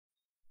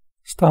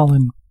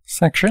Stalin.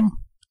 Section.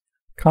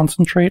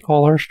 Concentrate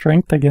all our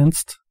strength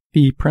against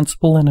the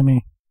principal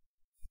enemy.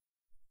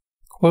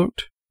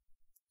 Quote,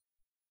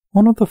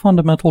 one of the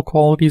fundamental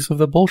qualities of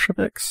the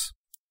Bolsheviks,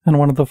 and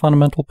one of the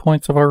fundamental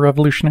points of our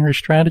revolutionary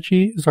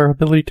strategy, is our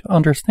ability to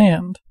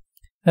understand,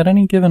 at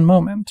any given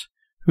moment,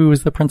 who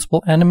is the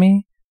principal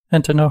enemy,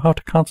 and to know how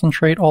to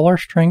concentrate all our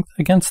strength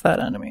against that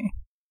enemy.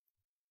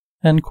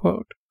 End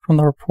quote. From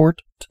the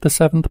report to the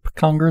 7th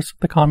Congress of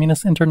the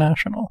Communist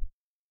International.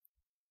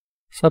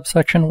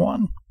 Subsection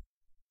 1.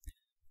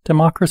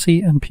 Democracy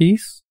and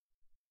Peace.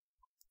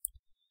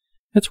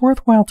 It's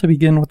worthwhile to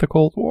begin with the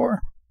Cold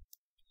War.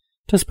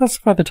 To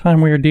specify the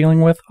time we are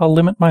dealing with, I'll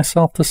limit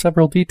myself to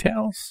several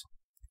details.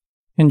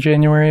 In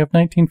January of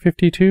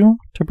 1952,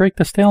 to break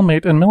the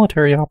stalemate in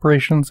military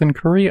operations in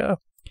Korea,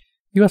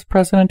 U.S.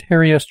 President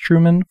Harry S.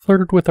 Truman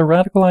flirted with a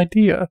radical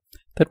idea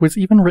that was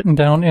even written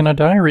down in a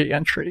diary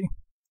entry.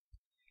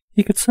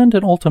 He could send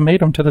an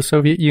ultimatum to the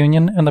Soviet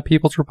Union and the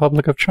People's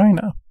Republic of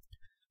China,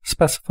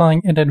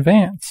 specifying in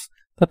advance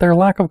that their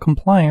lack of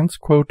compliance,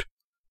 quote,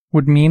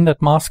 would mean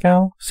that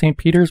Moscow, St.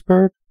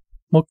 Petersburg,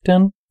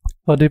 Mukden,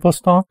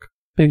 Vladivostok,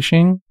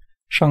 Beijing,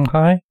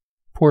 Shanghai,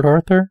 Port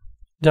Arthur,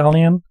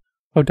 Dalian,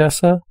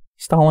 Odessa,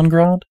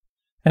 Stalingrad,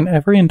 and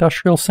every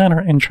industrial center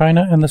in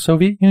China and the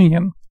Soviet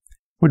Union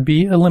would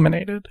be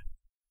eliminated.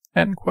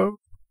 End quote.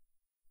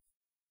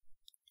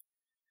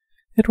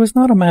 It was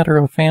not a matter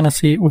of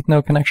fantasy with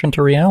no connection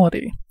to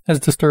reality, as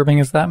disturbing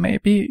as that may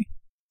be.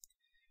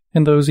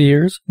 In those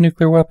years,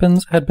 nuclear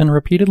weapons had been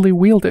repeatedly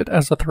wielded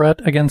as a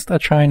threat against a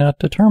China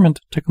determined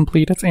to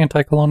complete its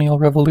anti-colonial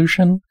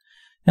revolution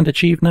and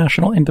achieve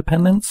national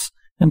independence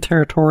and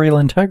territorial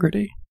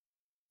integrity.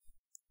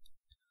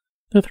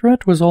 The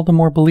threat was all the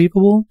more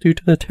believable due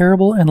to the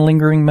terrible and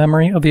lingering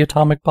memory of the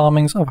atomic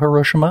bombings of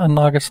Hiroshima and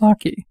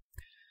Nagasaki,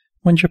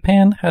 when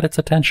Japan had its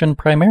attention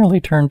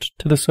primarily turned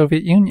to the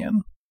Soviet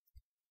Union.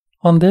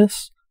 On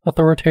this,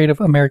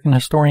 authoritative American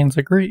historians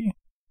agree.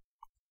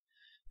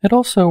 It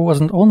also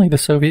wasn't only the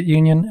Soviet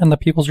Union and the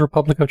People's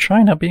Republic of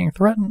China being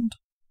threatened.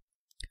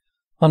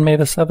 On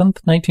May 7,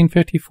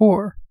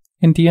 1954,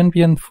 in Dien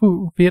Bien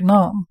Phu,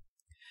 Vietnam,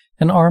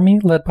 an army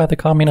led by the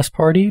Communist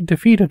Party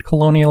defeated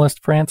colonialist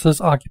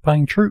France's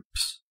occupying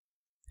troops.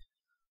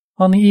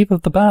 On the eve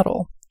of the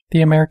battle,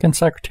 the American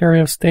Secretary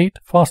of State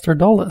Foster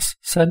Dulles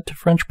said to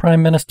French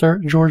Prime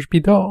Minister Georges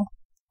Bidault,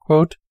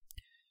 quote,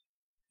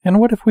 and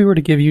what if we were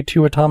to give you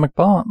 2 atomic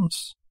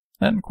bombs?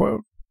 End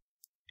quote.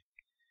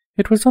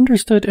 It was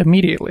understood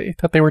immediately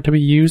that they were to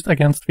be used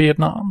against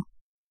Vietnam.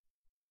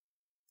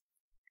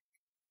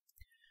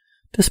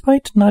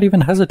 Despite not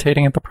even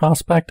hesitating at the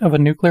prospect of a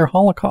nuclear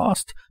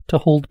holocaust to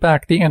hold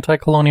back the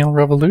anti-colonial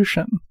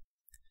revolution,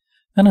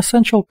 an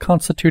essential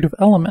constitutive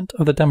element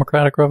of the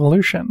democratic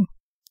revolution,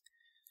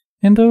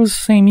 in those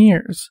same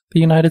years, the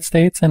United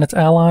States and its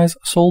allies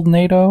sold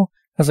NATO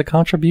as a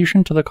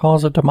contribution to the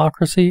cause of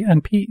democracy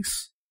and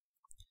peace.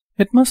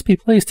 It must be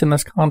placed in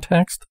this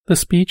context the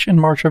speech in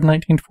March of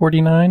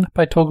 1949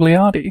 by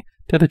Togliatti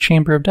to the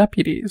Chamber of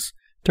Deputies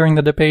during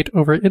the debate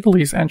over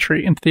Italy's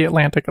entry into the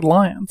Atlantic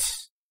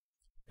Alliance.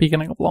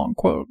 Beginning of long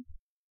quote.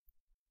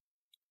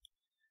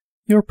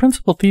 Your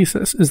principal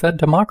thesis is that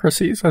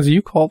democracies, as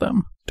you call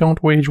them,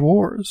 don't wage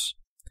wars.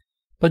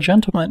 But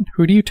gentlemen,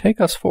 who do you take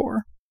us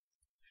for?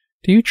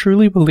 Do you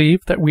truly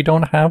believe that we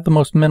don't have the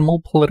most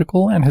minimal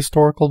political and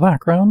historical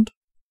background?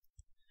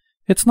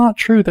 It's not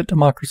true that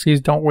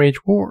democracies don't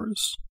wage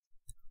wars.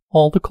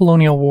 All the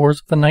colonial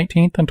wars of the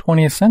 19th and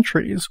 20th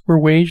centuries were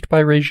waged by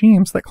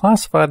regimes that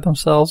classified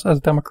themselves as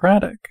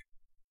democratic,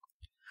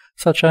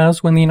 such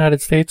as when the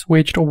United States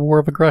waged a war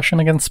of aggression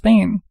against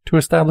Spain to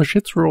establish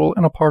its rule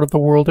in a part of the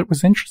world it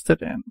was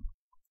interested in.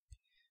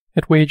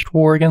 It waged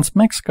war against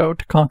Mexico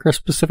to conquer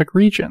specific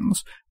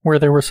regions where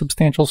there were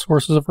substantial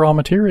sources of raw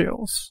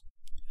materials.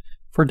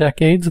 For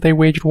decades, they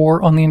waged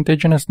war on the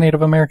indigenous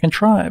Native American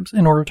tribes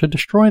in order to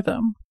destroy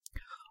them,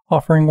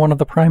 offering one of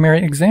the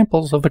primary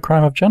examples of the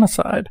crime of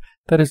genocide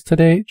that is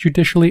today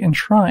judicially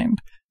enshrined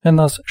and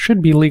thus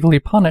should be legally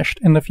punished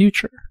in the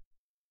future.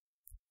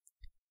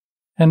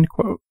 End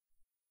quote.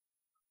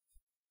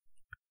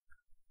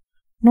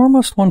 Nor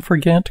must one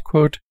forget,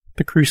 quote,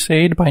 the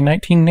crusade by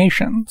 19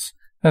 nations,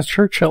 as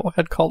Churchill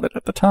had called it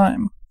at the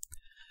time,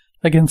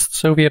 against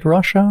Soviet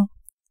Russia,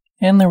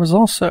 and there was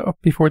also,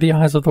 before the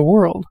eyes of the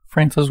world,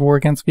 France's war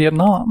against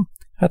Vietnam,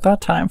 at that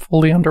time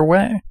fully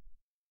underway.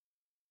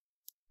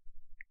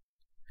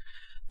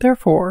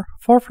 Therefore,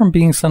 far from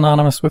being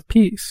synonymous with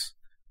peace,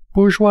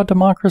 bourgeois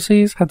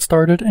democracies had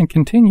started and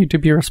continued to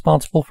be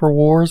responsible for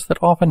wars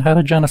that often had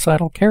a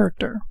genocidal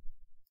character.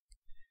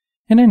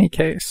 In any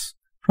case,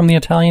 from the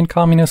Italian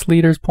communist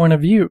leader's point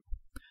of view,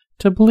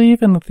 to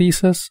believe in the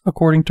thesis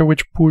according to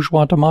which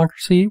bourgeois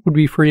democracy would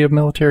be free of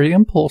military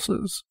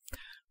impulses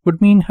would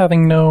mean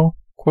having no,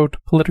 quote,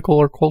 political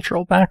or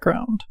cultural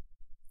background.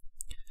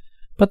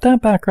 But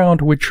that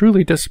background would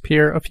truly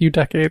disappear a few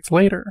decades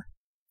later.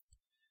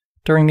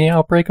 During the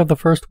outbreak of the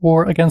First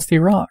War against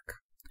Iraq,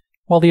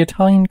 while the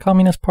Italian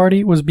Communist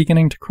Party was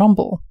beginning to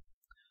crumble,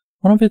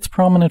 one of its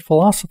prominent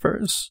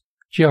philosophers,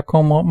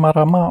 Giacomo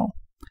Maramao,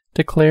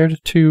 declared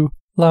to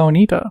La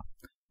Unita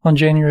on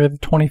January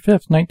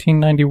 25,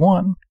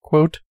 1991,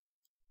 quote,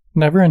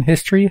 "Never in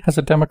history has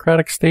a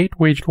democratic state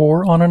waged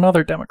war on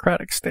another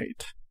democratic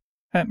state."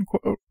 End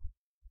quote.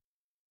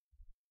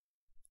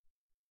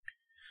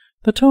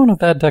 The tone of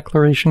that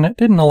declaration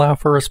didn't allow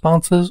for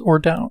responses or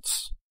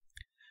doubts.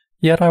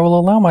 Yet I will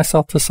allow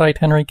myself to cite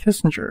Henry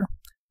Kissinger,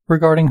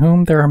 regarding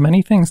whom there are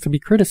many things to be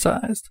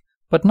criticized,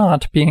 but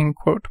not being,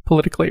 quote,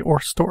 politically or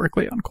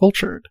historically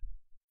uncultured.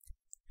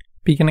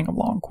 Beginning of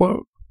long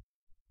quote.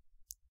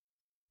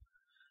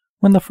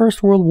 When the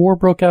First World War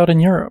broke out in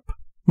Europe,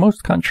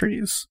 most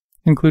countries,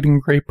 including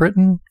Great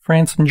Britain,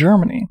 France, and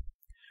Germany,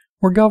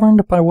 were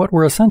governed by what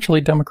were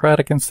essentially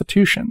democratic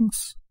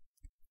institutions.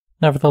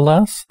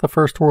 Nevertheless, the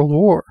First World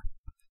War,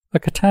 a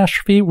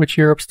catastrophe which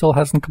Europe still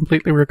hasn't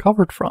completely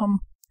recovered from,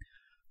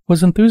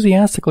 was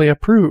enthusiastically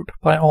approved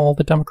by all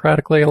the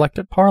democratically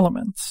elected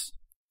parliaments.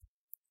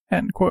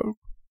 End quote.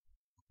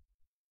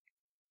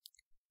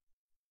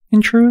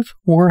 In truth,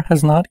 war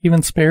has not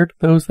even spared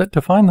those that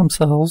define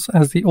themselves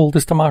as the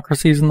oldest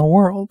democracies in the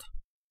world.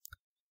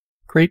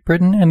 Great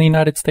Britain and the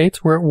United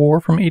States were at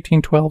war from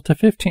 1812 to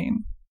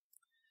 15,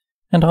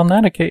 and on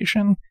that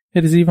occasion,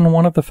 it is even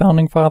one of the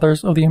founding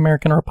fathers of the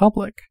American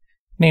Republic,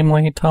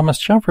 namely Thomas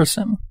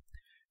Jefferson,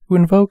 who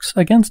invokes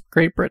against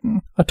Great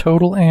Britain a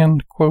total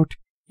and, quote,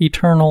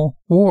 eternal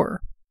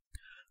war,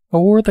 a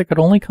war that could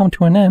only come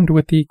to an end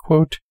with the,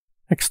 quote,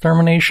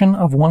 extermination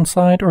of one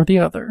side or the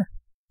other,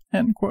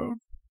 end quote.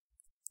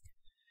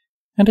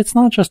 And it's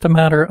not just a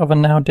matter of a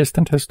now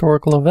distant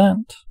historical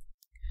event.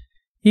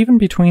 Even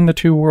between the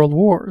two world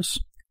wars,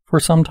 for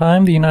some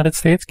time the United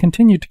States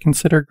continued to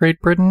consider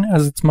Great Britain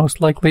as its most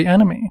likely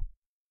enemy.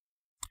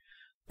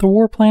 The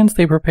war plans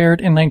they prepared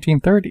in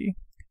 1930,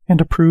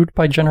 and approved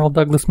by General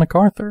Douglas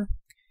MacArthur,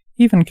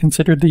 even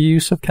considered the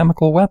use of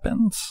chemical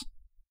weapons.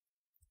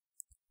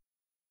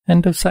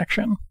 End of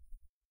section.